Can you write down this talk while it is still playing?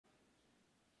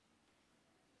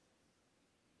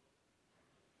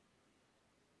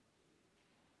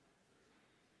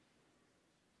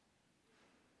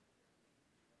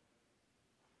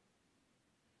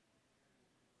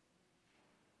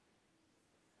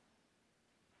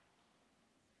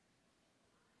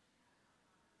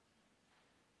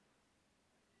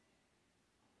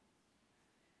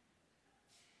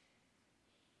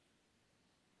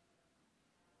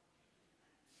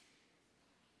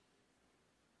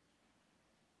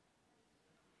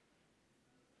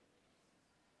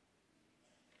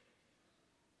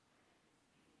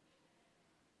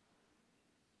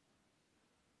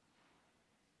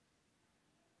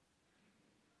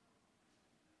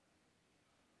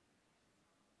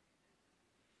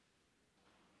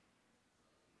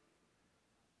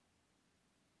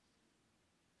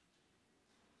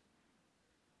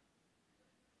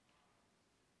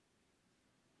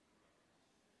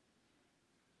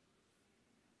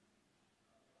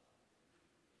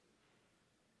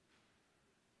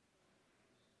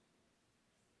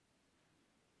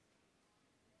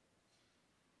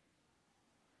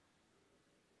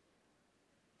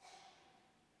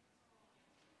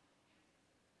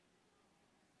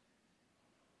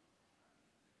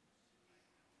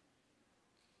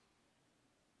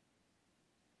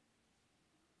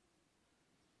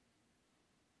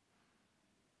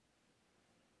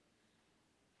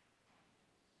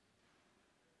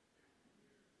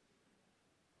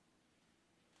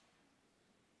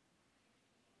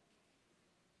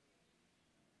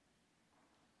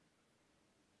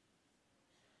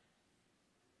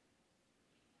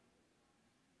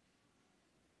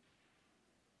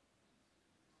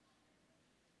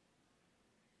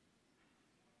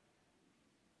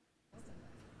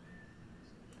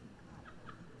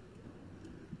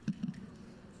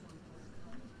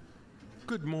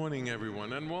Good morning,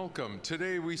 everyone, and welcome.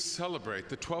 Today we celebrate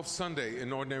the 12th Sunday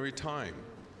in Ordinary Time.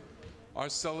 Our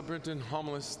celebrant and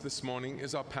homilist this morning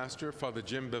is our pastor, Father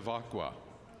Jim Bevacqua.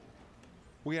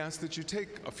 We ask that you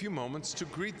take a few moments to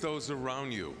greet those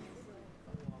around you.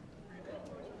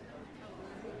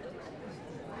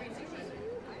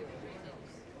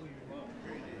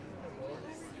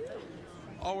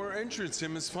 Our entrance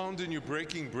hymn is found in your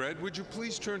Breaking Bread. Would you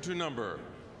please turn to number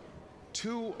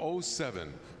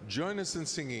 207. Join us in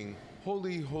singing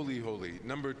Holy, Holy, Holy,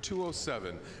 number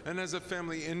 207. And as a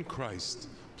family in Christ,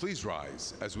 please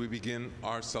rise as we begin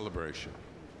our celebration.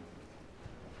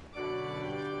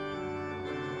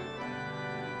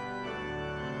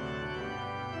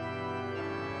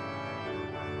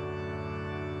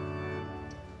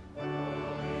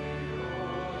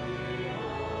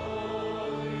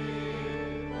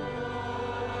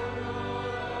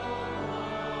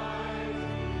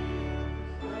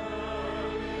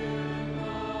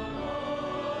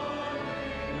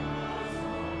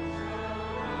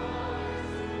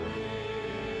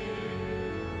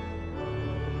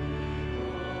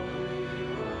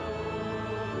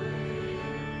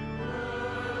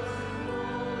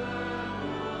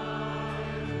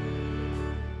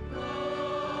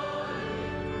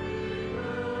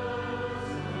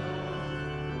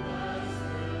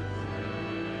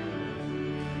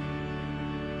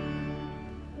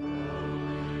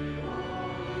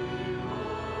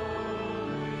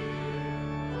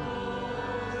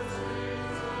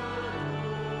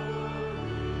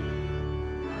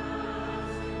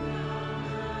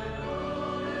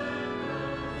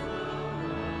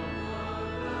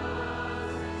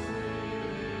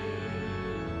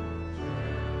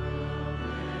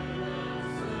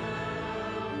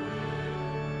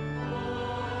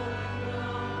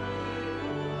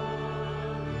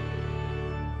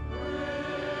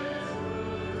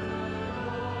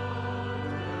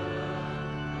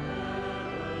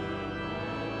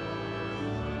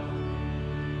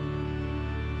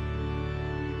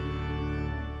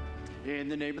 In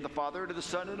the name of the Father, and of the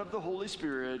Son, and of the Holy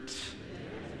Spirit,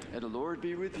 and the Lord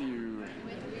be with you.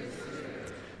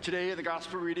 Today in the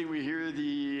Gospel reading, we hear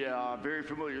the very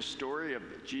familiar story of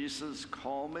Jesus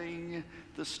calming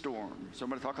the storm. So I'm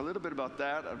going to talk a little bit about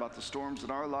that, about the storms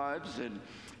in our lives and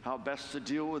how best to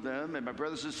deal with them. And my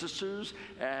brothers and sisters,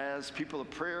 as people of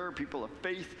prayer, people of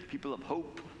faith, people of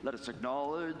hope, let us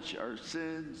acknowledge our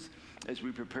sins as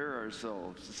we prepare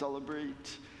ourselves to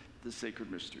celebrate the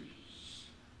sacred mysteries.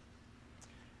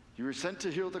 You were sent to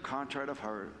heal the contrite of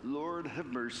heart. Lord, have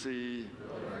mercy.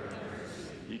 Lord, have mercy.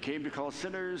 You came to call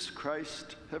sinners.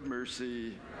 Christ, have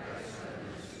mercy. Christ, have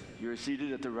mercy. You are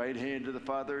seated at the right hand of the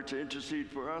Father to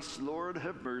intercede for us. Lord,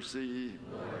 have mercy.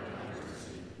 Lord, have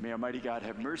mercy. May Almighty God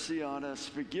have mercy on us,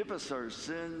 forgive us our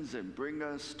sins, and bring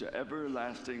us to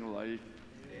everlasting life.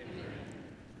 Amen.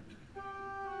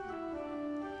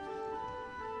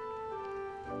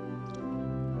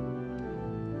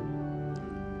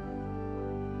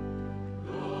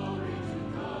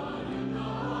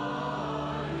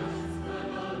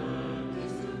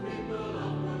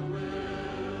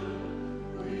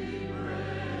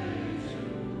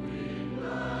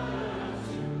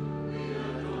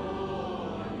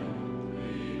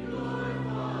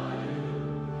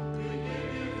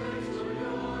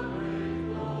 Your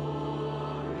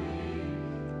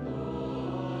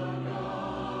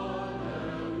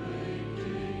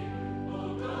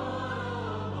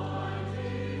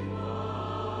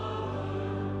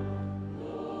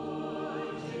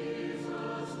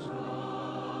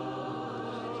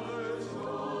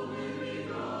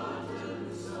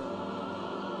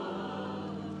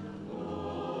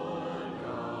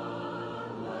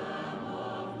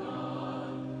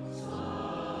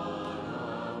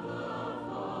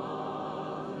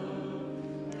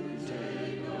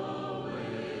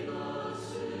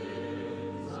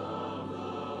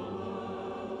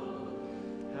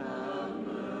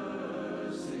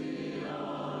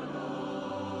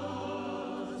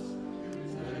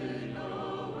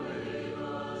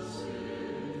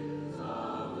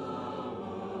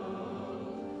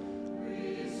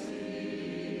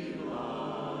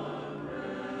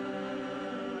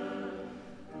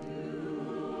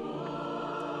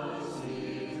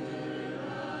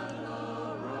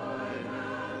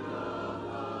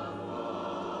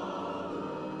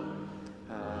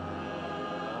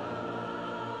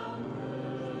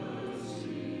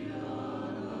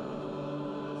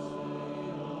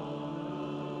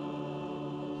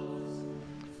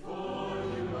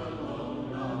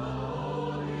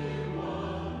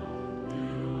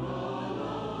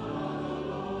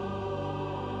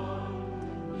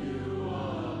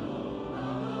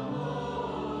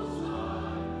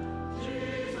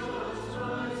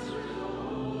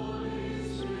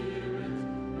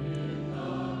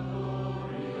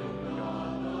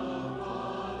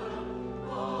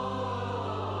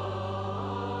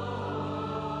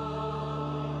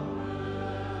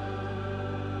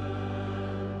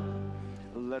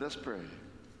Let us pray.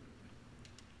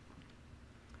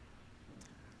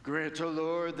 Grant, O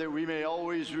Lord, that we may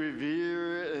always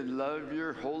revere and love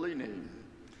your holy name,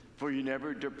 for you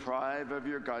never deprive of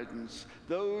your guidance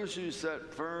those who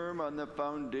set firm on the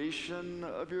foundation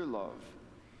of your love.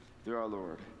 Through our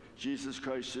Lord, Jesus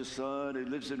Christ, your Son, who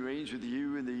lives and reigns with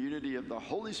you in the unity of the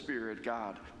Holy Spirit,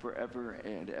 God, forever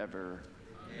and ever.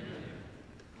 Amen.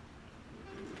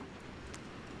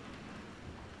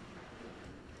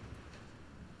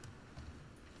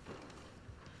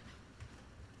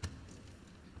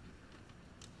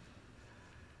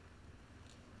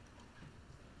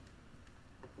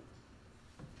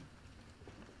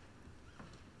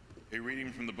 A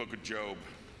reading from the book of Job.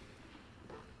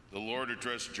 The Lord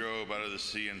addressed Job out of the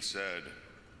sea and said,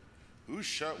 "Who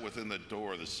shut within the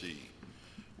door of the sea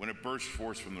when it burst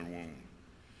forth from the womb?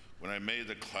 When I made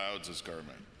the clouds its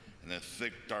garment and the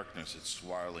thick darkness its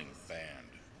swaddling band?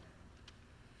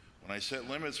 When I set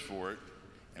limits for it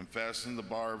and fastened the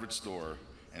bar of its door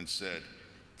and said,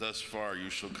 thus far you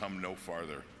shall come no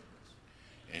farther,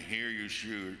 and here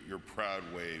your proud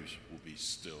waves will be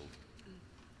stilled."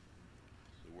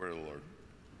 The word of the Lord.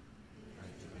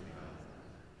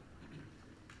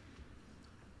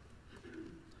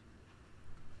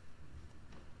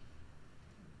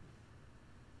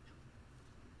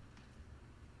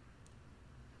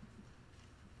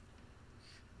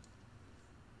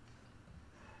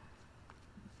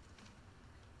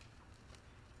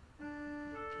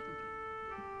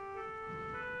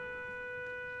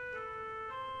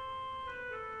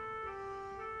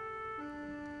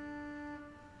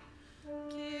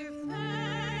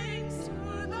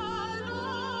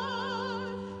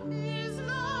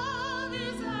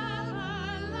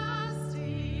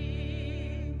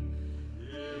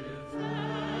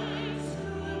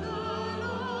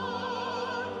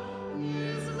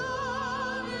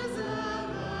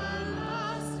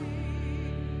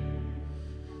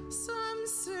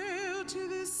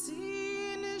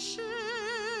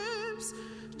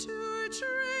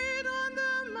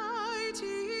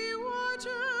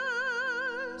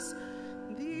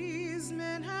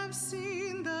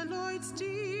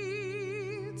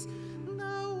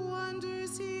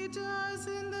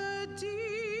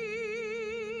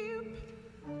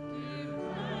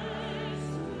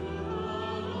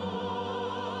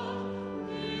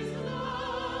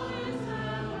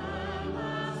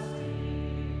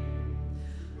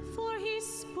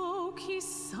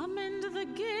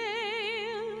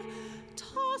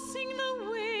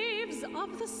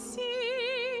 The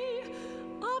sea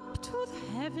up to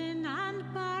heaven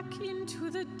and back into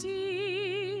the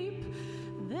deep.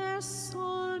 Their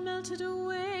soul melted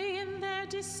away in their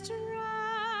distress.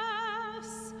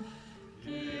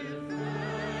 Give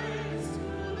thanks to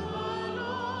the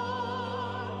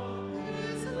Lord.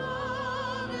 His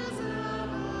love is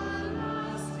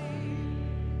everlasting.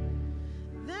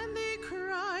 Then they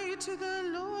cried to the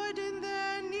Lord in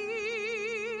their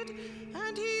need,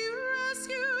 and he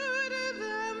rescued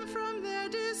from their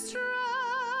distress.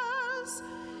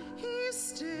 He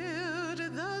stilled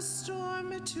the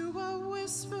storm to a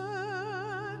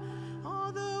whisper.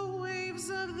 All the waves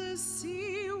of the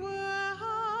sea were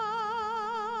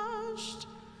hushed.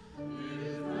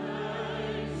 Give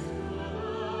thanks to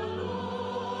the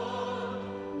Lord.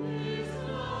 His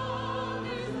love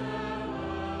is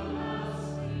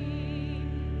everlasting.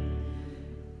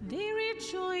 They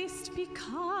rejoiced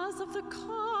because of the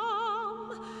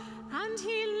calm, and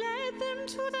he led them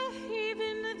to the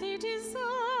haven they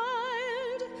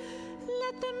desired.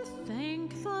 Let them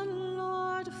thank the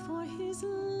Lord for his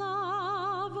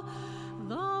love,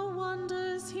 the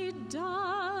wonders he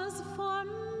does for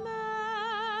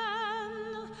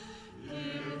man.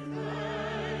 Give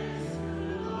thanks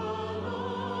to the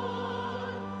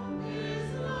Lord.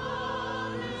 His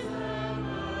love is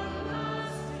everlasting.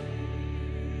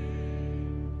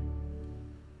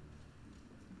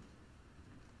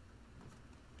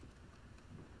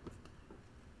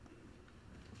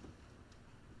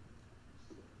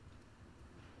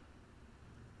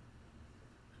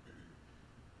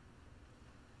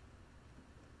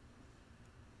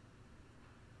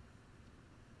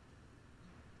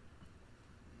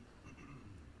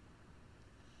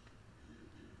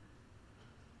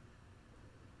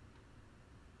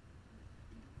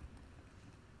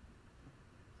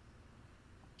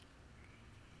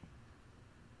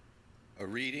 A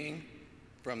reading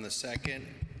from the second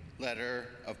letter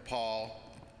of Paul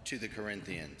to the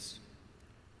Corinthians.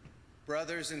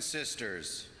 Brothers and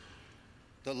sisters,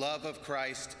 the love of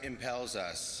Christ impels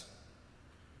us.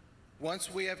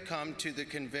 Once we have come to the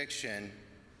conviction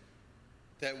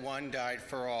that one died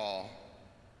for all,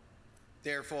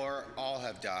 therefore all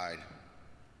have died.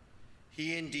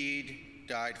 He indeed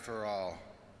died for all,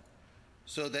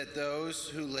 so that those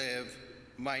who live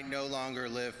might no longer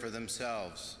live for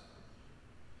themselves,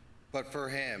 but for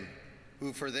him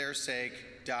who for their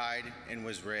sake died and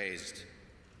was raised.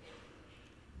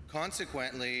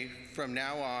 Consequently, from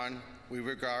now on, we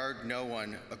regard no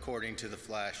one according to the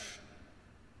flesh.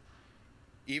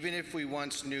 Even if we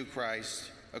once knew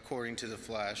Christ according to the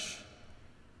flesh,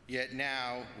 yet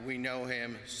now we know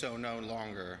him so no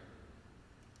longer.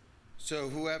 So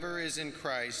whoever is in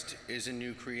Christ is a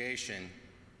new creation.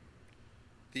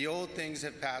 The old things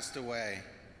have passed away.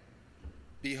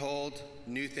 Behold,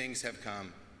 new things have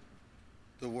come.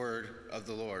 The word of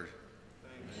the Lord.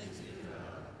 Thanks be to God.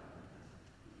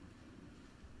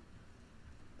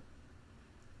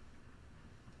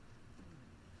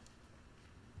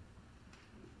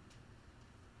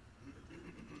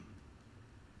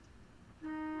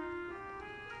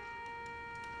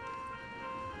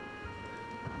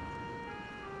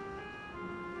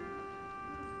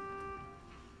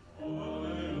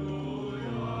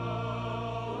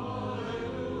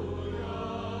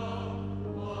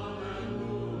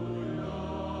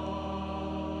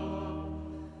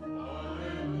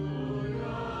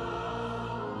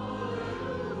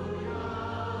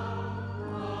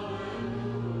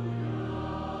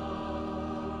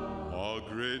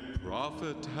 Great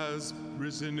prophet has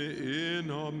risen in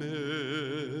our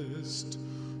midst.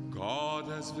 God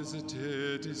has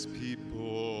visited his people.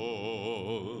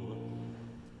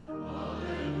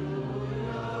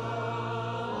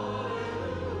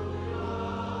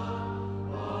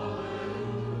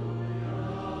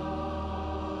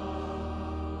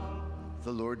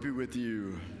 The Lord be with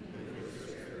you.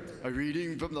 A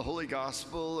reading from the Holy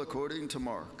Gospel according to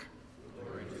Mark.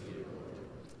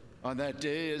 On that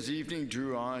day, as evening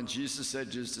drew on, Jesus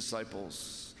said to his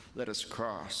disciples, "Let us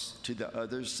cross to the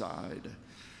other side."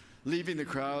 Leaving the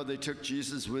crowd, they took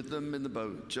Jesus with them in the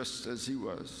boat, just as he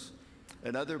was,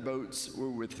 and other boats were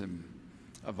with him.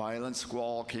 A violent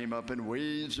squall came up, and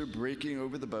waves were breaking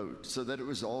over the boat, so that it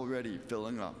was already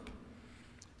filling up.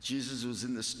 Jesus was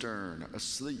in the stern,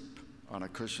 asleep on a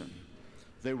cushion.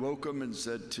 They woke him and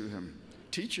said to him,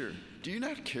 "Teacher, do you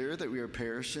not care that we are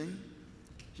perishing?"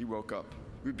 He woke up,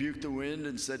 rebuked the wind,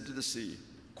 and said to the sea,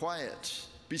 "Quiet,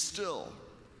 be still."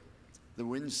 The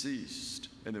wind ceased,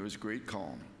 and there was great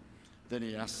calm. Then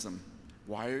he asked them,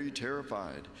 "Why are you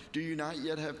terrified? Do you not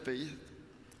yet have faith?"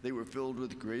 They were filled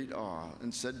with great awe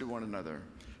and said to one another,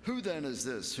 "Who then is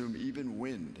this whom even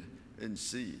wind and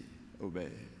sea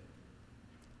obey?"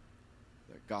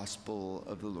 The Gospel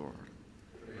of the Lord.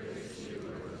 Praise to you,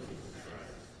 Lord Jesus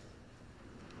Christ.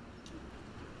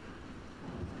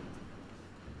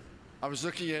 I was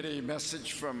looking at a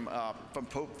message from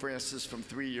Pope Francis from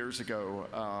 3 years ago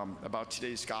about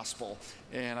today's gospel,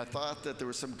 and I thought that there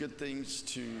were some good things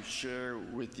to share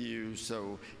with you,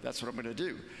 so that's what I'm going to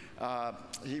do.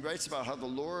 He writes about how the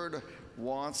Lord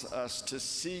wants us to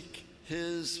seek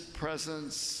his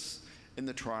presence in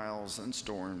the trials and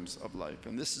storms of life,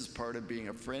 and this is part of being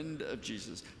a friend of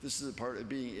Jesus. This is a part of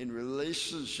being in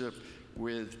relationship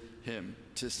with him,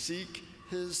 to seek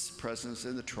his presence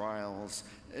in the trials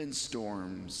and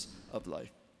storms of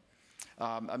life.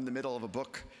 I'm in the middle of a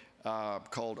book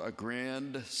called A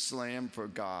Grand Slam for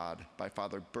God by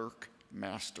Father Burke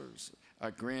Masters.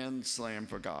 A Grand Slam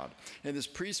for God. And this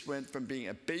priest went from being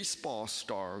a baseball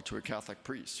star to a Catholic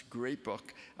priest. Great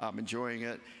book. I'm enjoying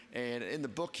it. And in the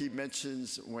book, he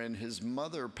mentions when his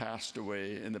mother passed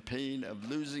away and the pain of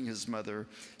losing his mother.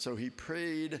 So he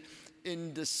prayed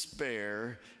in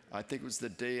despair. I think it was the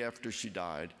day after she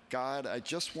died. "God, I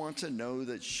just want to know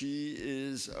that she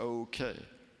is okay.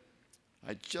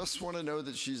 I just want to know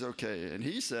that she's okay." And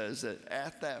he says that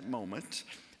at that moment,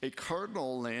 a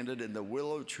cardinal landed in the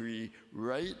willow tree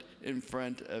right in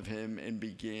front of him and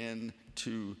began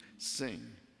to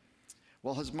sing.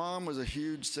 Well, his mom was a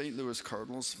huge St. Louis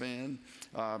Cardinals fan.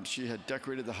 She had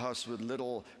decorated the house with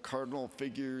little cardinal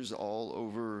figures all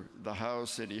over the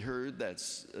house, and he heard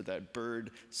that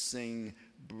bird sing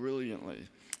brilliantly.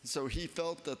 So he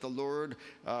felt that the Lord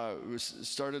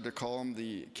started to calm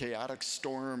the chaotic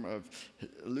storm of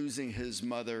losing his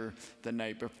mother the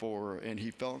night before, and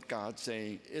he felt God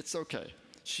saying, "It's okay,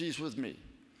 she's with me."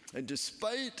 And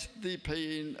despite the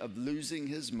pain of losing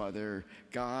his mother,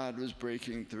 God was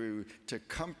breaking through to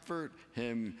comfort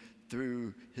him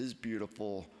through his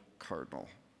beautiful cardinal.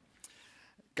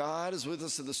 God is with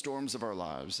us in the storms of our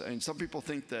lives. And some people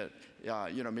think that,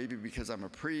 maybe because I'm a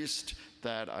priest,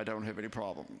 that I don't have any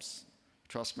problems.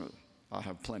 Trust me, I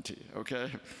have plenty,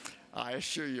 okay? I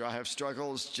assure you, I have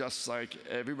struggles just like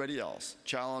everybody else,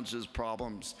 challenges,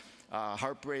 problems.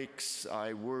 heartbreaks.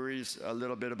 I worry a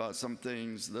little bit about some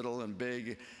things, little and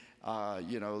big.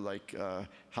 Like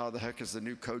how the heck is the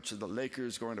new coach of the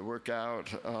Lakers going to work out?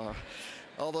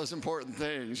 All those important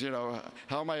things,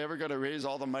 how am I ever going to raise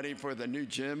all the money for the new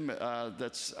gym?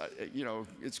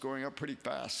 It's going up pretty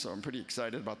fast, so I'm pretty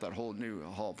excited about that whole new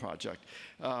hall project.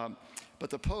 But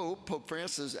the Pope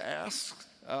Francis asks,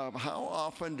 how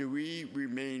often do we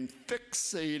remain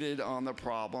fixated on the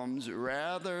problems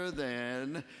rather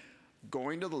than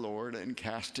going to the Lord and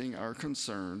casting our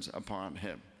concerns upon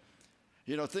Him?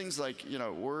 Things like,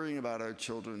 worrying about our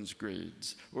children's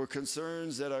grades or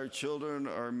concerns that our children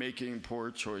are making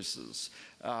poor choices.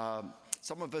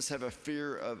 Some of us have a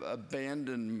fear of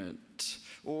abandonment,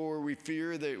 or we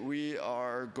fear that we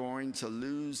are going to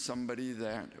lose somebody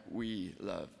that we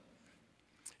love.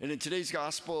 And in today's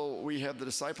gospel, we have the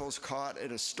disciples caught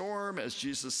in a storm as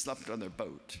Jesus slept on their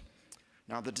boat.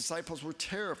 Now, the disciples were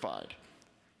terrified.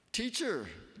 "Teacher,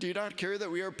 do you not care that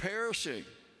we are perishing?"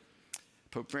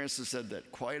 Pope Francis said that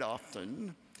quite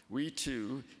often, we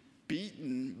too,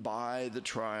 beaten by the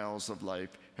trials of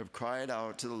life, have cried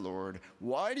out to the Lord,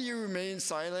 "Why do you remain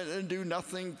silent and do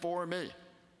nothing for me?"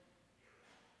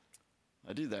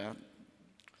 I do that,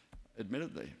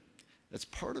 admittedly. It's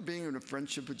part of being in a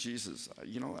friendship with Jesus.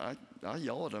 I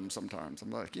yell at him sometimes.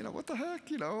 I'm like, what the heck?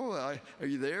 Are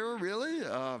you there, really?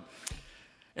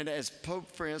 And as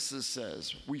Pope Francis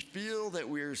says, we feel that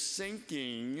we're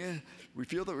sinking. We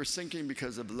feel that we're sinking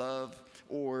because of love,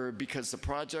 or because the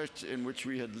project in which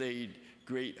we had laid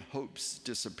great hopes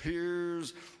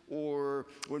disappears, or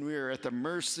when we are at the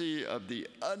mercy of the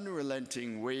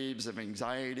unrelenting waves of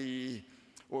anxiety,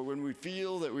 or when we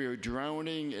feel that we are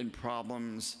drowning in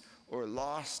problems or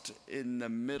lost in the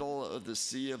middle of the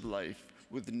sea of life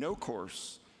with no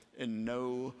course and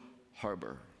no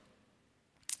harbor.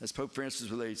 As Pope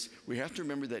Francis relates, we have to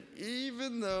remember that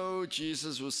even though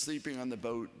Jesus was sleeping on the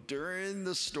boat during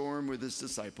the storm with his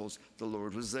disciples, the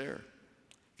Lord was there.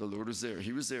 The Lord was there.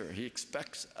 He was there. He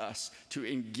expects us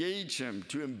to engage him,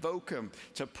 to invoke him,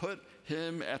 to put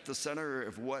him at the center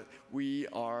of what we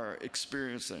are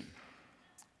experiencing.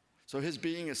 So his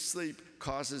being asleep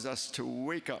causes us to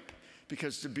wake up.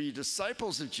 Because to be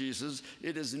disciples of Jesus,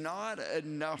 it is not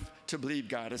enough to believe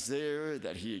God is there,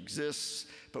 that he exists,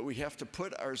 but we have to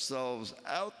put ourselves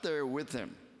out there with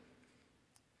him.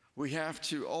 We have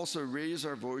to also raise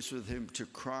our voice with him to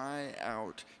cry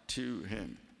out to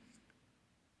him.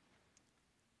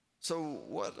 So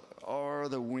what are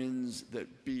the winds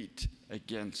that beat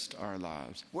against our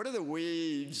lives? What are the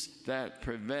waves that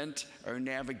prevent our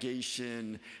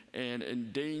navigation and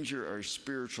endanger our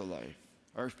spiritual life,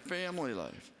 our family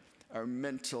life, our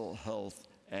mental health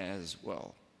as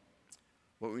well?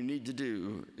 What we need to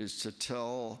do is to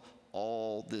tell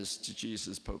all this to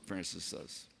Jesus, Pope Francis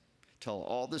says. Tell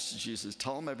all this to Jesus.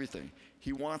 Tell him everything.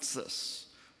 He wants this.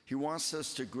 He wants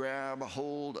us to grab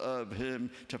hold of him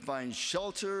to find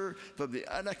shelter from the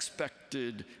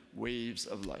unexpected waves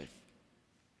of life.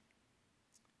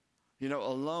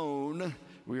 Alone,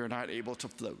 we are not able to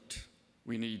float.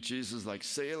 We need Jesus like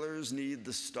sailors need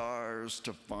the stars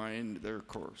to find their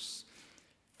course.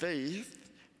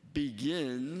 Faith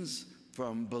begins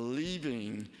from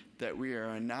believing that we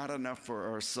are not enough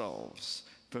for ourselves,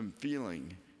 from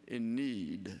feeling in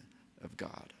need of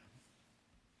God.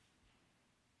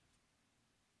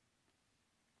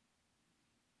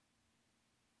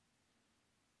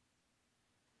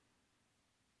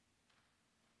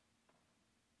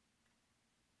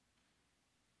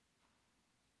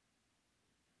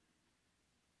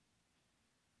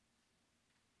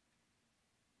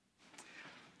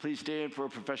 Please stand for a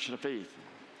profession of faith.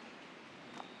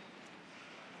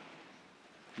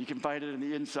 You can find it in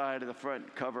the inside of the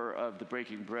front cover of the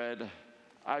Breaking Bread.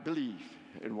 I believe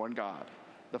in one God,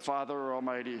 the Father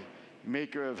Almighty,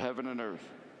 maker of heaven and earth,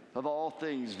 of all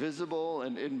things visible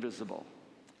and invisible.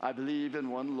 I believe in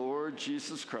one Lord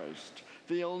Jesus Christ,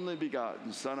 the only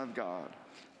begotten Son of God,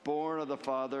 born of the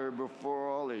Father before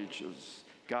all ages,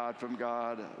 God from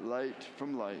God, light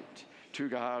from light, true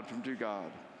God from true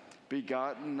God,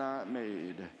 begotten, not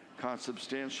made,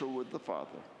 consubstantial with the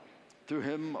Father. Through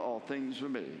him all things were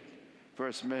made. For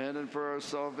us men and for our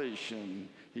salvation,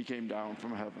 he came down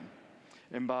from heaven.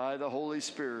 And by the Holy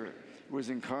Spirit was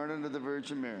incarnate of the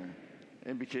Virgin Mary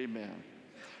and became man.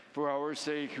 For our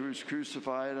sake, he was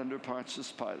crucified under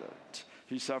Pontius Pilate.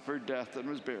 He suffered death and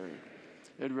was buried,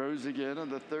 and rose again on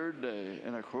the third day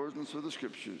in accordance with the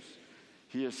Scriptures.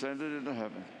 He ascended into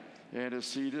heaven and is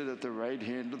seated at the right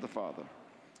hand of the Father.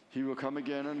 He will come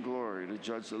again in glory to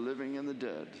judge the living and the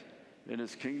dead, and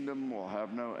his kingdom will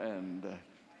have no end.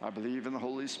 I believe in the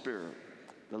Holy Spirit,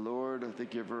 the Lord, the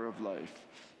giver of life,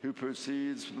 who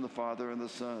proceeds from the Father and the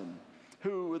Son,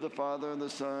 who with the Father and the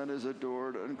Son is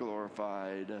adored and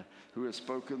glorified, who has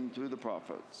spoken through the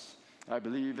prophets. I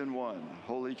believe in one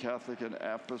holy Catholic and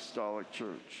apostolic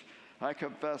church. I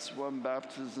confess one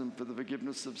baptism for the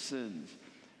forgiveness of sins,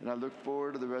 and I look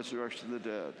forward to the resurrection of the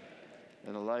dead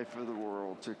and the life of the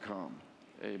world to come.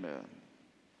 Amen.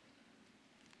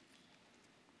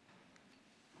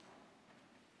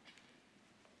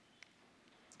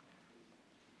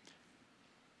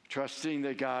 Trusting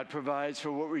that God provides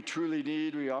for what we truly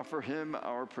need, we offer him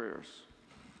our prayers.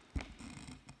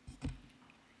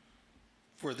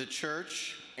 For the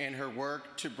church and her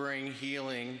work to bring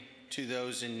healing to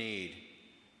those in need,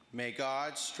 may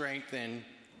God strengthen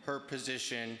her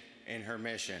position and her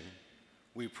mission.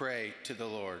 We pray to the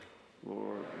Lord.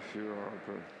 Lord, hear our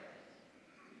prayer.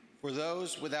 For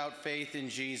those without faith in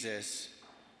Jesus,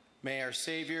 may our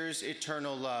Savior's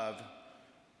eternal love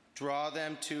draw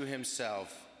them to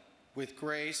himself with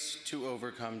grace to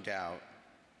overcome doubt.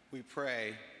 We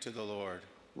pray to the Lord.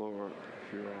 Lord,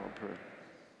 hear our prayer.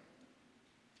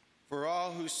 For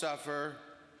all who suffer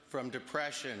from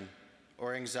depression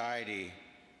or anxiety,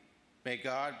 may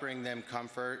God bring them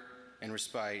comfort and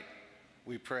respite.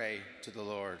 We pray to the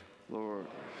Lord. Lord,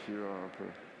 hear our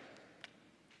prayer.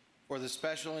 For the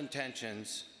special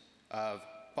intentions of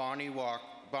Bonnie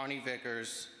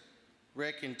Vickers,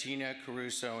 Rick and Tina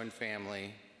Caruso and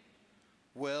family,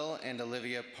 Will and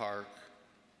Olivia Park,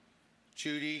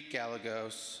 Judy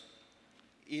Gallegos,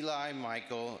 Eli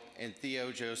Michael and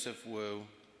Theo Joseph Wu,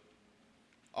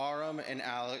 Aram and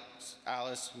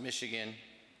Alice Michigan,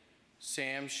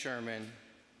 Sam Sherman,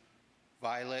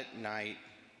 Violet Knight,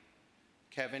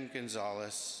 Kevin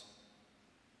Gonzalez,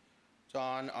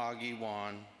 Don Augie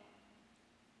Wan,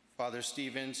 Father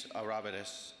Stevens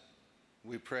Arabidis.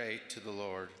 We pray to the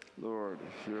Lord. Lord,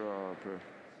 hear our prayer.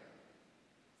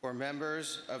 For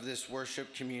members of this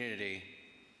worship community,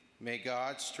 may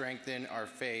God strengthen our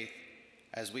faith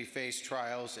as we face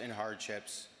trials and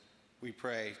hardships. We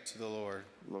pray to the Lord.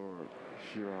 Lord,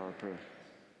 hear our prayer.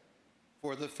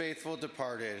 For the faithful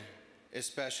departed,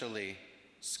 especially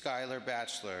Skylar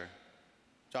Batchelor,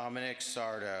 Dominic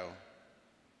Sardo,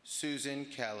 Susan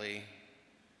Kelly,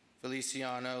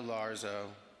 Feliciano Larzo,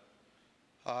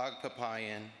 Hog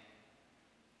Papayan,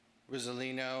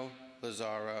 Rosalino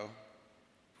Lazaro,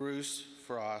 Bruce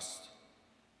Frost,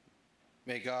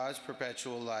 may God's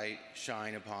perpetual light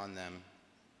shine upon them.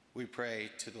 We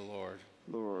pray to the Lord.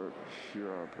 Lord,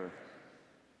 hear our prayer.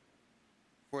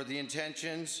 For the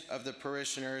intentions of the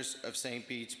parishioners of St.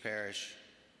 Bede's Parish,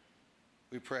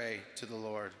 we pray to the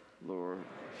Lord. Lord,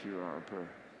 hear our prayer.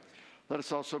 Let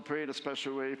us also pray in a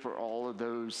special way for all of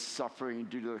those suffering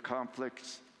due to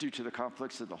the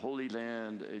conflicts in the Holy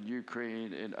Land, in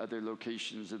Ukraine, and other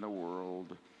locations in the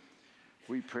world.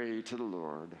 We pray to the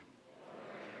Lord.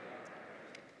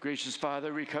 Gracious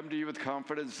Father, we come to you with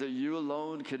confidence that you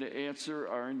alone can answer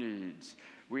our needs.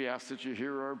 We ask that you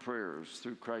hear our prayers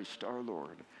through Christ our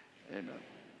Lord. Amen.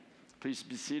 Please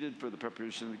be seated for the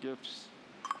preparation of the gifts.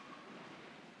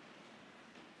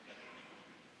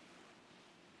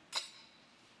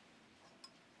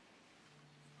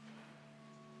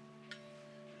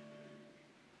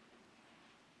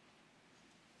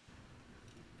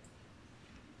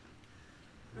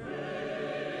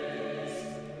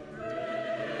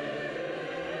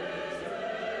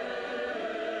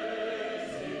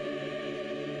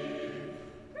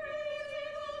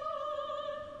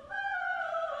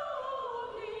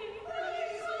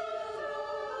 Praise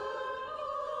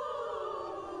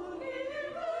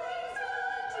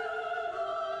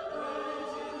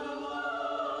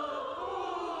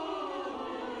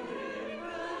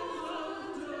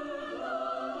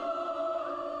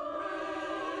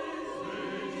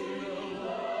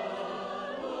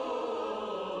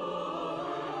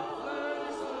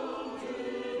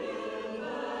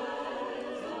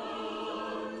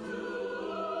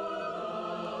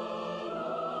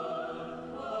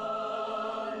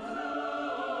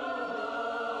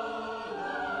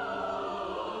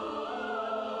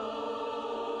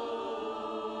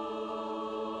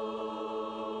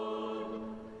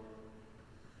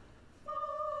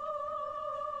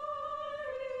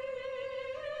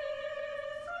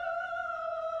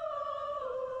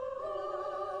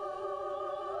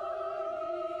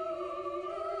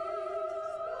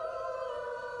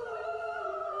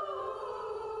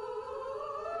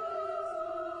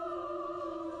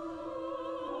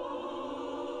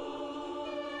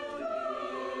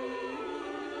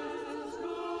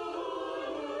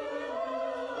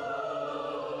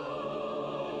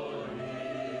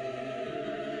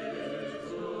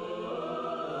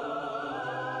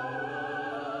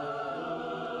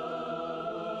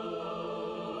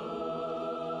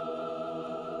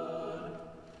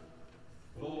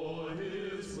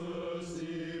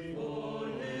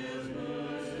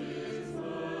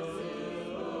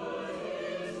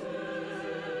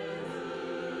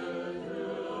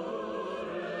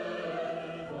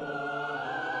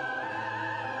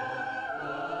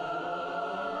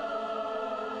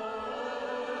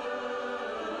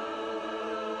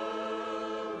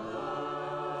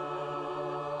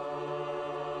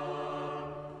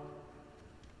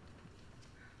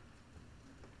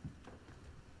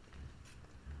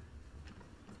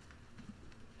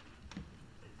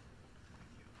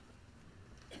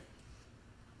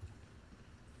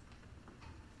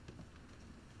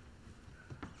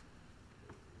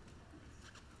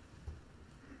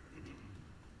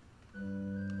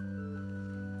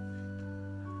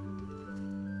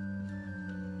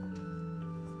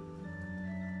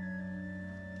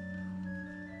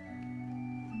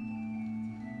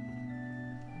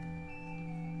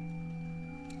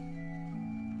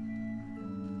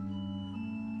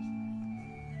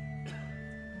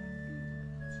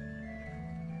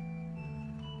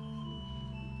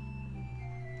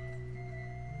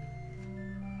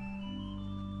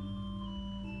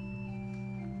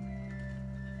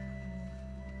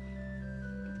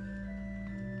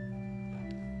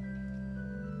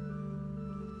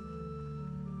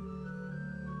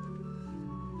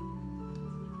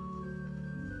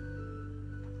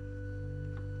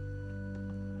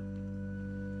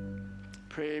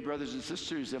Pray, brothers and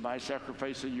sisters, that my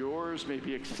sacrifice and yours may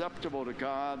be acceptable to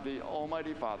God, the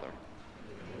Almighty Father.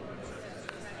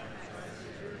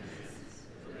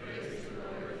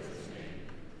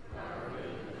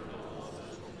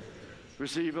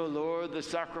 Receive, O Lord, the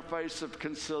sacrifice of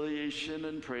conciliation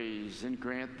and praise, and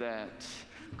grant that,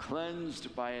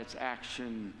 cleansed by its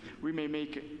action, we may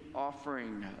make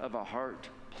offering of a heart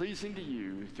pleasing to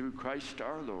you through Christ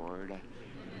our Lord. Amen.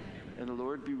 And the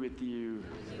Lord be with you.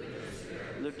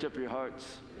 Lift up your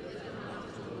hearts.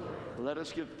 Let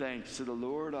us give thanks to the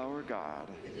Lord our God.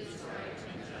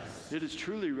 It is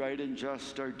truly right and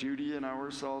just, our duty and our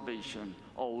salvation,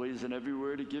 always and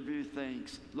everywhere to give you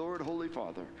thanks, Lord, Holy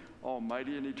Father,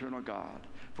 Almighty and eternal God.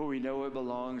 For we know it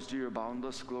belongs to your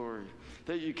boundless glory,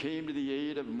 that you came to the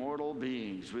aid of mortal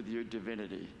beings with your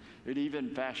divinity, and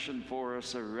even fashioned for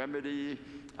us a remedy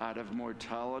out of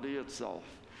mortality itself,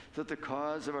 that the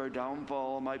cause of our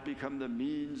downfall might become the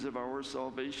means of our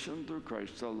salvation through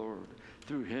Christ our Lord.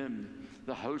 Through him,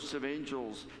 the host of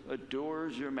angels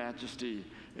adores your majesty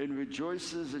and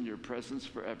rejoices in your presence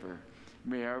forever.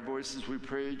 May our voices, we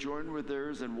pray, join with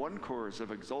theirs in one chorus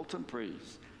of exultant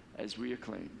praise as we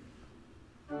acclaim.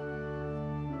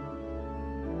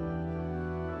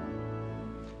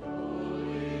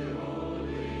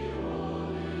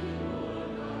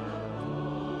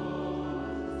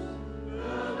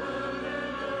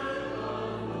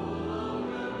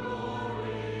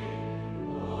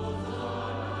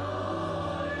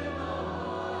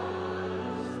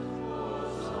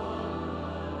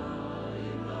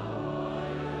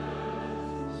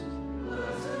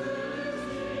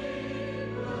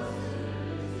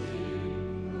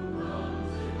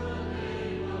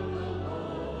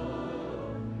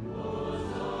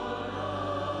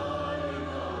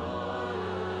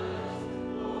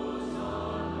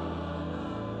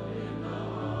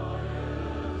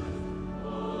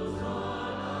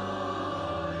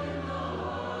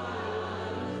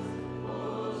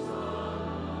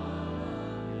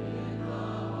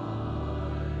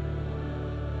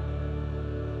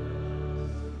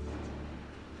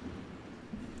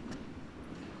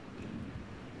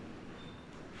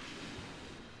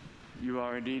 You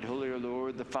are indeed holy, O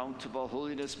Lord, the fount of all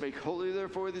holiness. Make holy,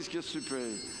 therefore, these gifts, we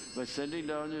pray, by sending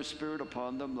down your Spirit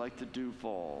upon them like the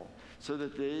dewfall, so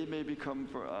that they may become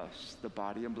for us the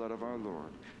body and blood of our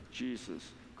Lord,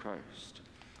 Jesus Christ.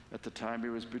 At the time he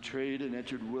was betrayed and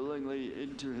entered willingly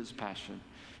into his passion,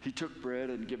 he took bread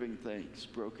and giving thanks,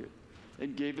 broke it,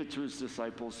 and gave it to his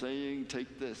disciples, saying,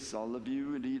 "Take this, all of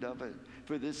you, and eat of it,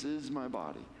 for this is my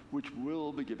body, which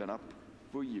will be given up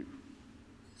for you."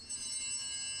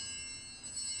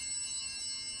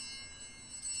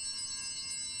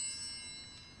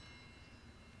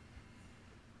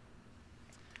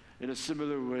 In a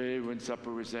similar way, when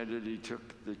supper was ended, he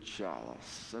took the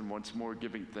chalice, and once more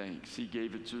giving thanks, he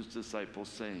gave it to his disciples,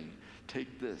 saying,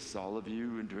 "Take this, all of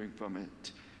you, and drink from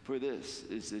it, for this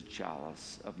is the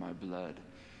chalice of my blood,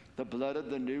 the blood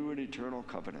of the new and eternal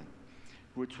covenant,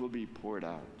 which will be poured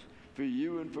out for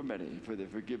you and for many for the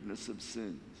forgiveness of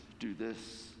sins. Do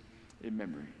this in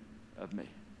memory of me."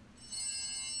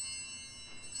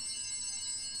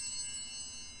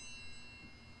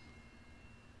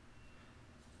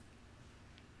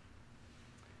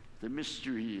 The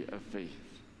mystery of faith.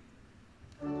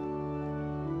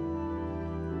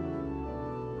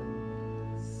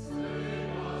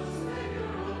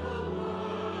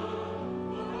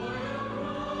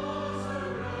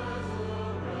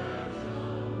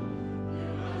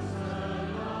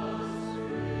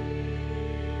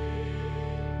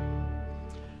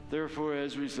 Therefore,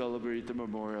 as we celebrate the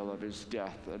memorial of his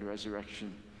death and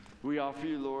resurrection, we offer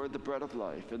you, Lord, the bread of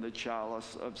life and the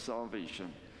chalice of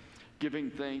salvation,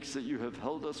 giving thanks that you have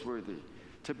held us worthy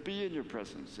to be in your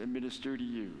presence and minister to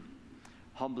you.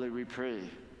 Humbly we pray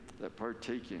that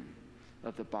partaking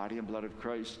of the body and blood of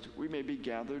Christ, we may be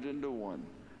gathered into one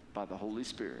by the Holy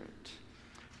Spirit.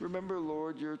 Remember,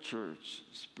 Lord, your church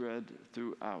spread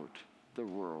throughout the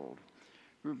world.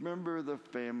 Remember the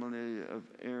family of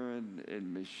Aaron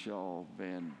and Michelle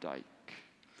Van Dyke.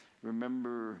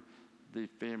 Remember the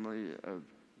family of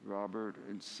Robert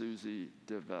and Susie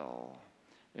DeVell.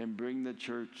 And bring the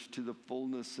church to the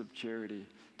fullness of charity,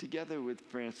 together with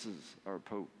Francis, our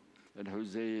Pope, and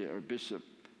Jose, our Bishop,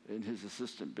 and his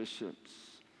assistant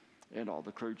bishops, and all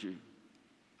the clergy.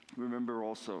 Remember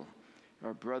also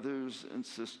our brothers and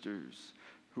sisters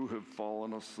who have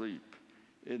fallen asleep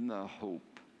in the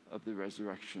hope of the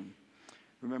resurrection.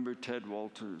 Remember Ted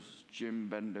Walters, Jim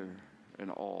Bender,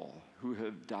 and all who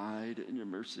have died in your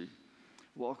mercy.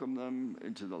 Welcome them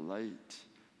into the light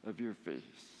of your face.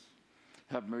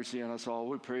 Have mercy on us all.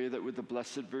 We pray that with the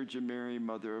Blessed Virgin Mary,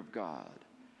 Mother of God,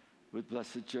 with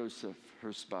Blessed Joseph,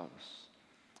 her spouse,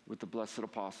 with the blessed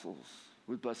apostles,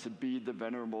 with Blessed Bede the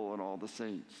Venerable and all the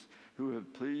saints who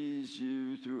have pleased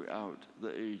you throughout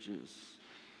the ages,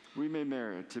 we may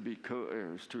merit to be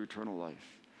co-heirs to eternal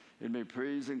life, and may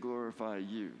praise and glorify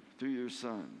you through your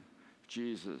Son,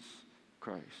 Jesus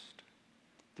Christ.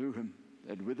 Through him,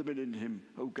 and with him and in him,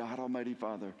 O God, Almighty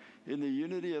Father, in the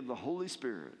unity of the Holy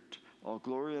Spirit, all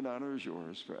glory and honor is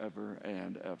yours forever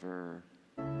and ever.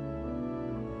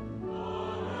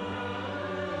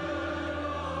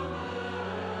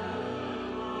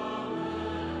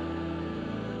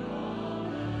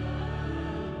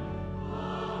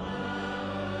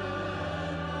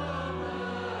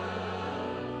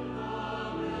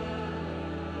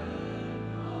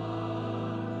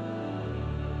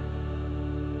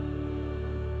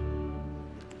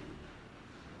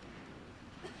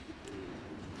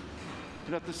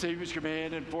 And at the Savior's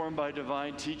command, informed by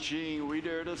divine teaching, we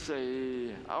dare to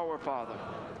say, Our Father,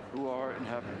 who art in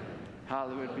heaven,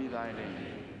 hallowed be thy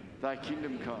name. Thy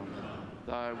kingdom come,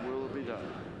 thy will be done,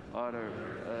 on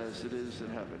earth as it is in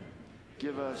heaven.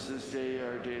 Give us this day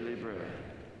our daily bread,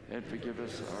 and forgive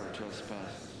us our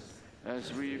trespasses,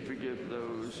 as we forgive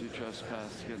those who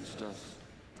trespass against us.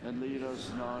 And lead us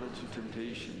not into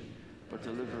temptation, but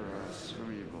deliver us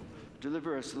from evil.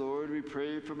 Deliver us, Lord, we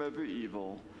pray, from every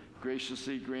evil.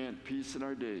 Graciously grant peace in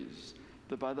our days,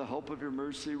 that by the help of your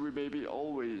mercy we may be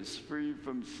always free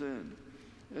from sin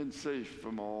and safe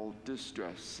from all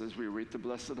distress, as we await the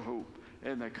blessed hope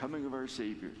and the coming of our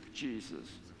Savior, Jesus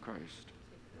Christ.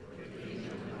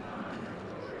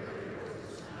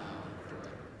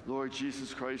 Lord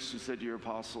Jesus Christ, who said to your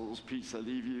apostles, peace I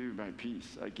leave you, my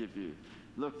peace I give you.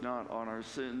 Look not on our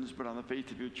sins, but on the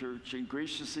faith of your church, and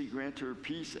graciously grant her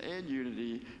peace and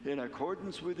unity in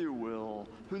accordance with your will,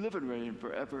 who live and reign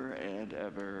forever and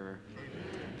ever.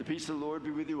 Amen. The peace of the Lord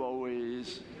be with you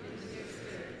always.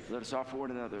 Let us offer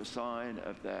one another a sign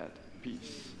of that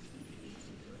peace.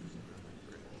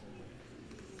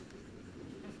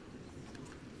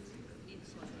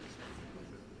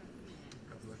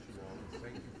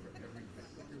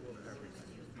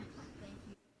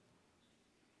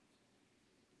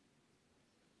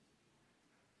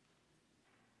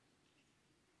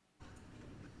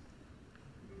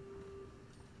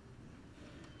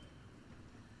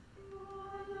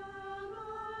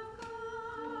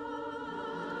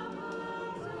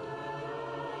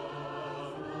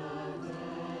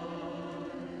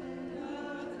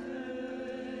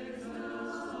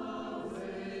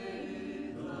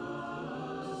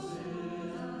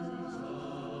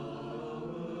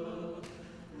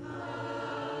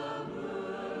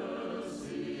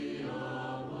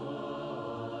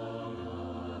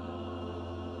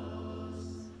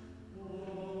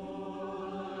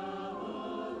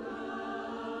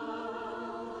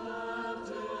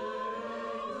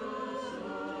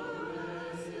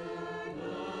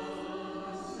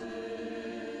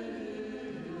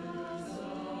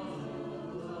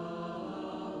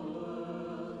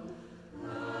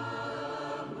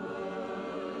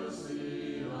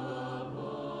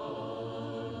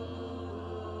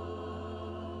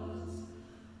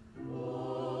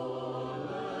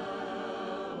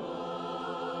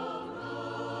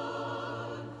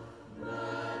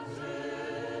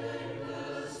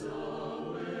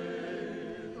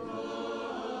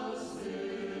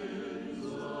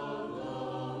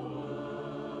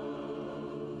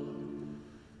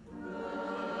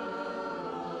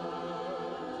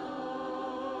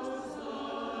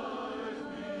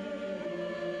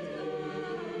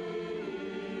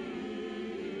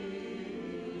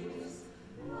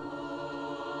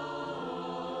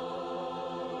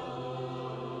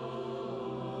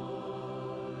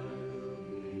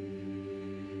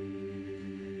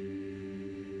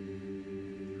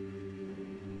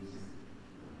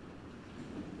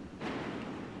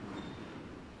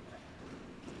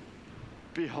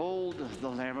 Behold the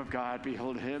Lamb of God,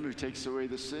 behold him who takes away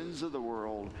the sins of the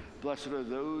world. Blessed are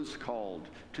those called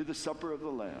to the supper of the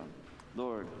Lamb.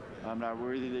 Lord, I'm not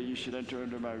worthy that you should enter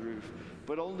under my roof,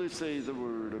 but only say the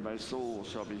word, and my soul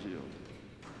shall be healed.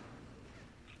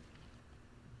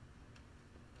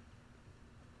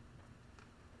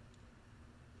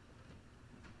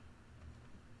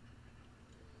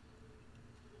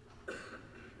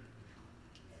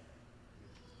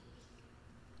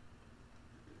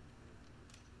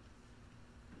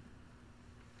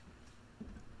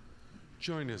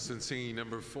 Join us in singing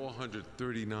number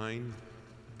 439,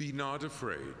 Be Not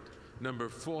Afraid, number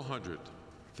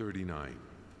 439.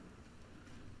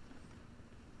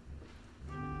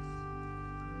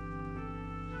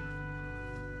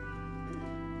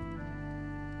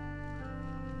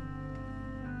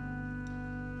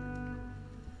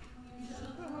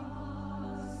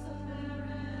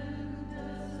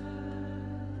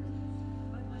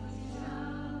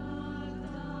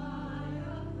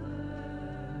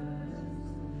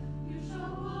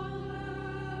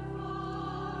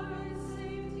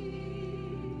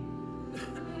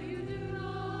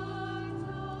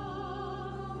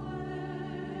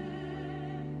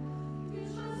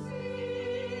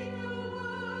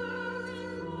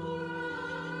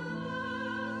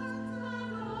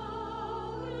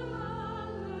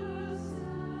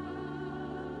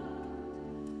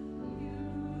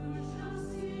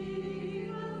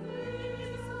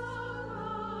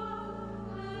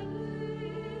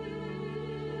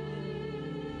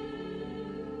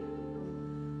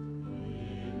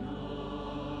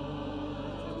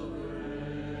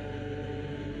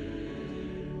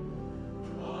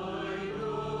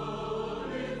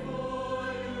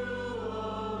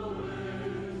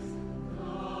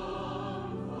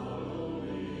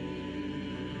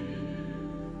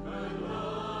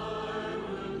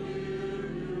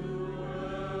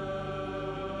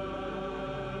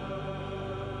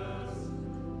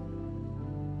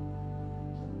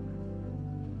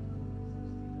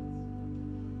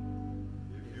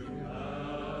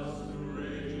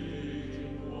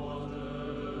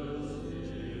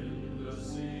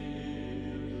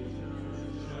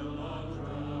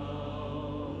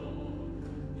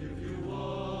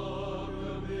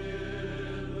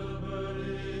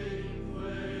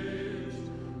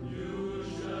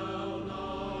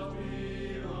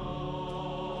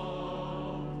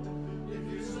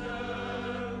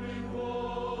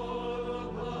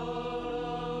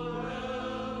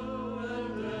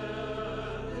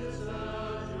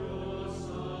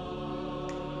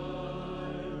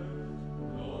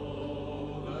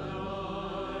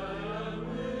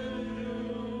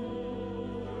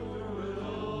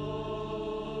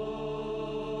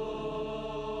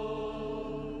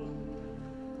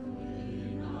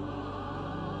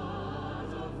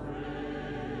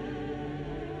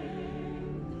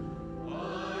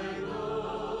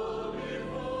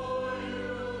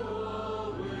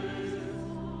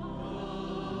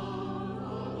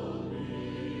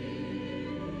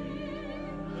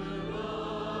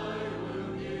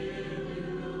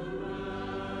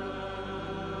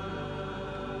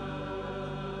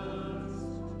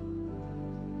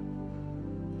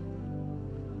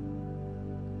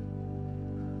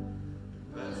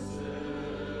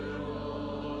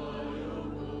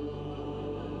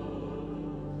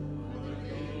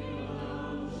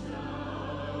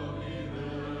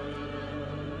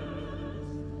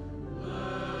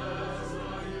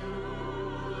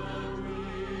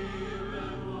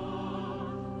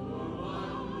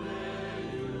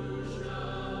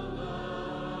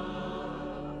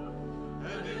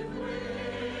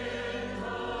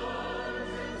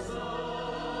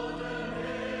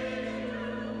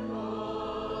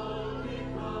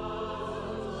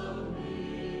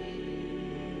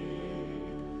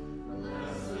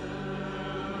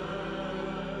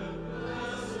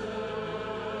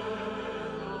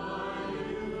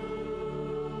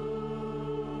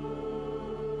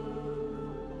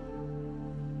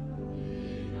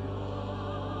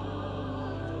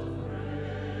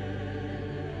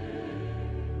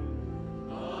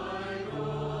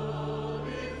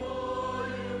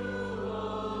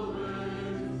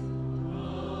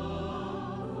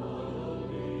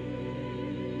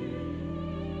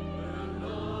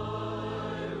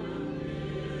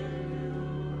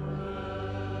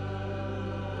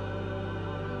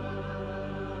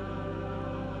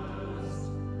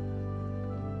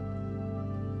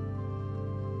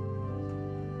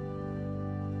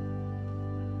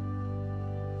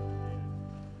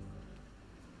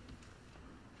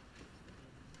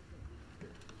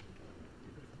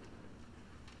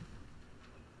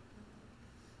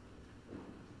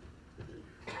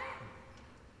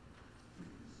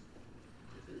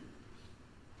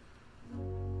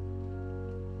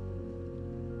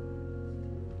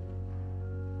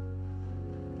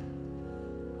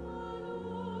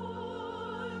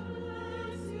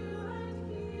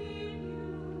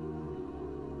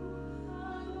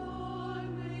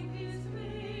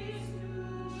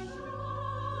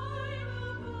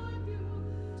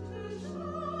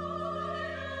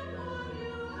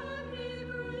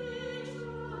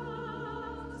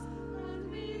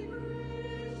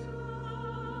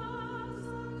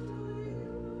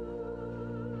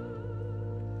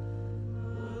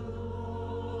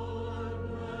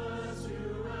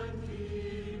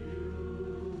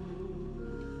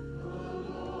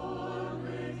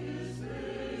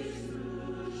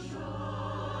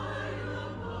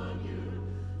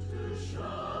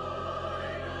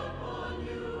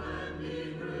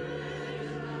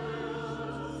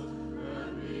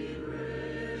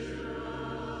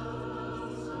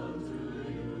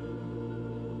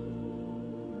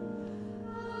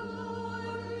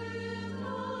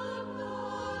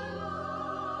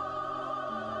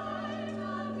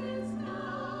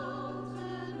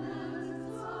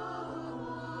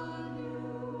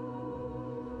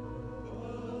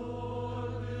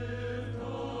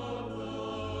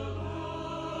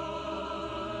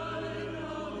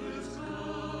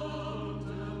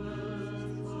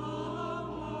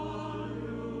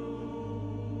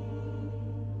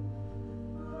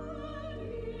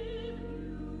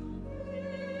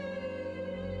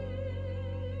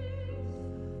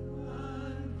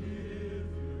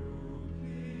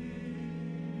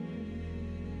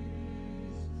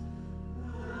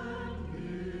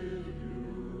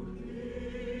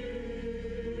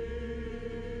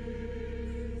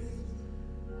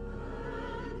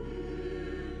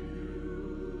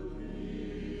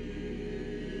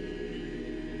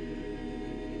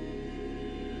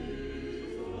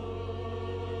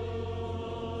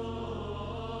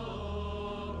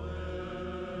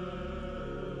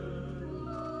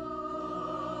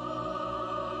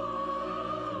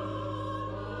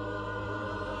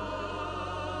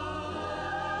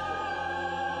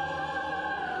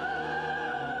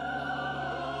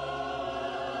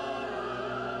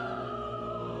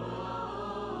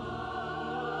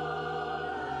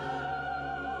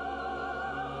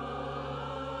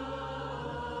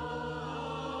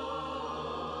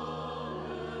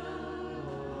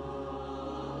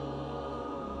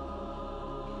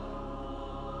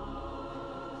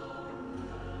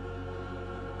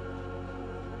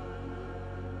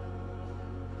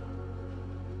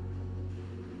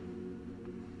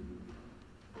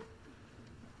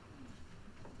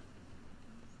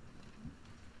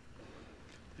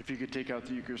 If you could take out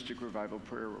the Eucharistic Revival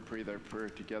Prayer, we'll pray that prayer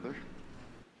together.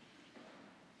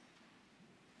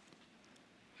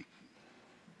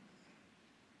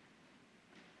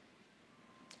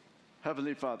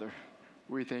 Heavenly Father,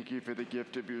 we thank you for the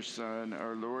gift of your Son,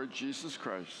 our Lord Jesus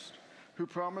Christ, who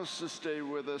promised to stay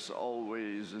with us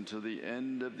always until the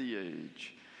end of the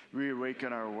age. We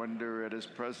awaken our wonder at his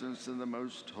presence in the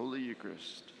most holy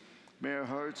Eucharist. May our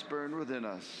hearts burn within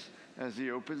us as he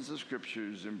opens the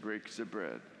scriptures and breaks the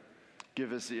bread.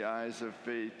 Give us the eyes of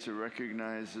faith to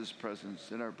recognize his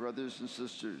presence in our brothers and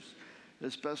sisters,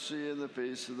 especially in the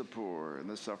face of the poor and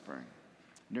the suffering.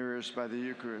 Nourished by the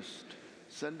Eucharist,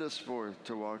 send us forth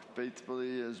to walk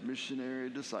faithfully as missionary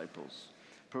disciples,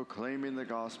 proclaiming the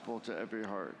gospel to every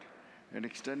heart and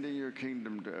extending your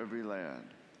kingdom to every land.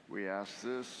 We ask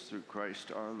this through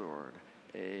Christ our Lord.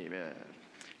 Amen.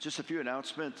 Just a few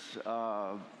announcements.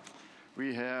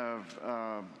 We have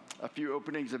a few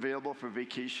openings available for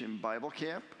Vacation Bible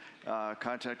Camp.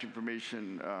 Contact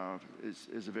information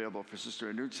is available for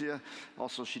Sister Anuncia.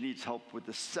 Also, she needs help with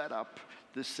the setup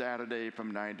this Saturday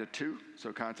from 9 to 2.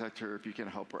 So contact her if you can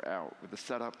help her out with the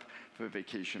setup for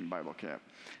Vacation Bible Camp.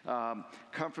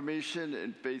 Confirmation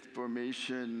and faith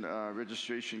formation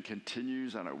registration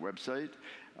continues on our website.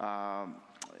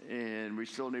 And we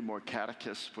still need more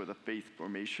catechists for the faith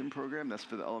formation program. That's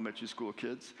for the elementary school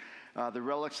kids. The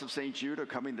Relics of St. Jude are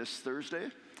coming this Thursday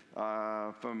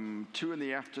from 2 in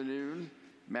the afternoon,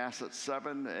 Mass at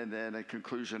 7, and then a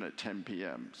conclusion at 10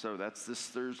 p.m. So that's this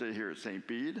Thursday here at St.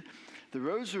 Bede. The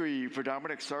Rosary for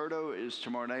Dominic Sardo is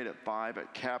tomorrow night at 5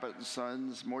 at Cabot &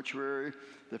 Sons Mortuary.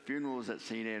 The funeral is at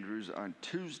St. Andrews on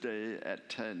Tuesday at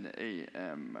 10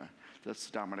 a.m. That's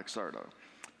Dominic Sardo.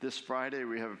 This Friday,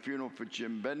 we have a funeral for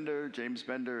James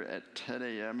Bender, at 10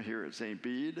 a.m. here at St.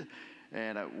 Bede.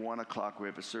 And at 1 o'clock, we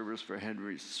have a service for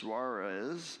Henry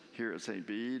Suarez here at St.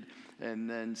 Bede. And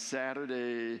then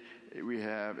Saturday, we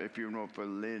have a funeral for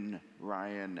Lynn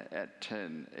Ryan at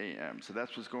 10 a.m. So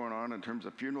that's what's going on in terms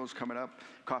of funerals coming up.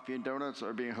 Coffee and donuts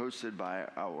are being hosted by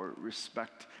our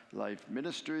Respect Life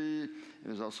Ministry. And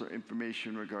there's also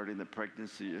information regarding the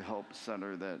Pregnancy Help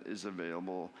Center that is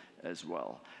available as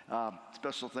well.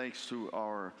 Special thanks to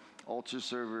our altar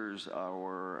servers,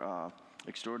 our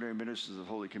extraordinary ministers of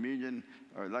Holy Communion,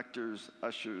 our lectors,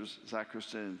 ushers,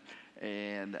 sacristan,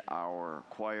 and our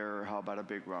choir. How about a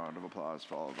big round of applause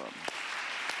for all of them?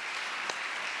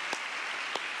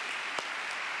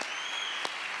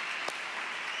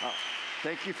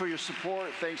 Thank you for your support.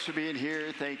 Thanks for being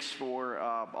here. Thanks for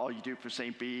all you do for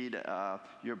St. Bede.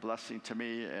 You're a blessing to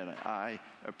me, and I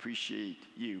appreciate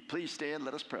you. Please stand.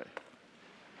 Let us pray.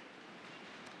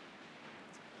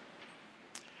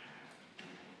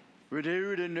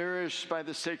 Renewed and nourished by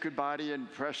the sacred body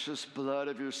and precious blood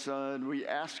of your Son, we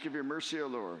ask of your mercy, O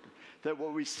Lord, that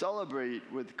what we celebrate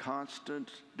with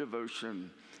constant devotion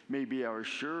may be our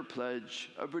sure pledge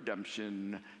of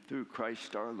redemption through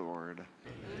Christ our Lord.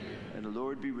 Amen. And the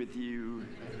Lord be with you.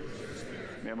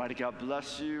 May Almighty God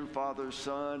bless you, Father,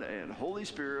 Son, and Holy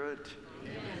Spirit.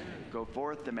 Amen. Go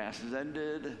forth. The Mass is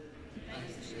ended.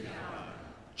 Thanks be to God.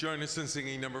 Join us in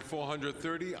singing number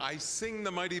 430, I Sing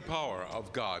the Mighty Power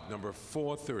of God, number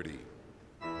 430.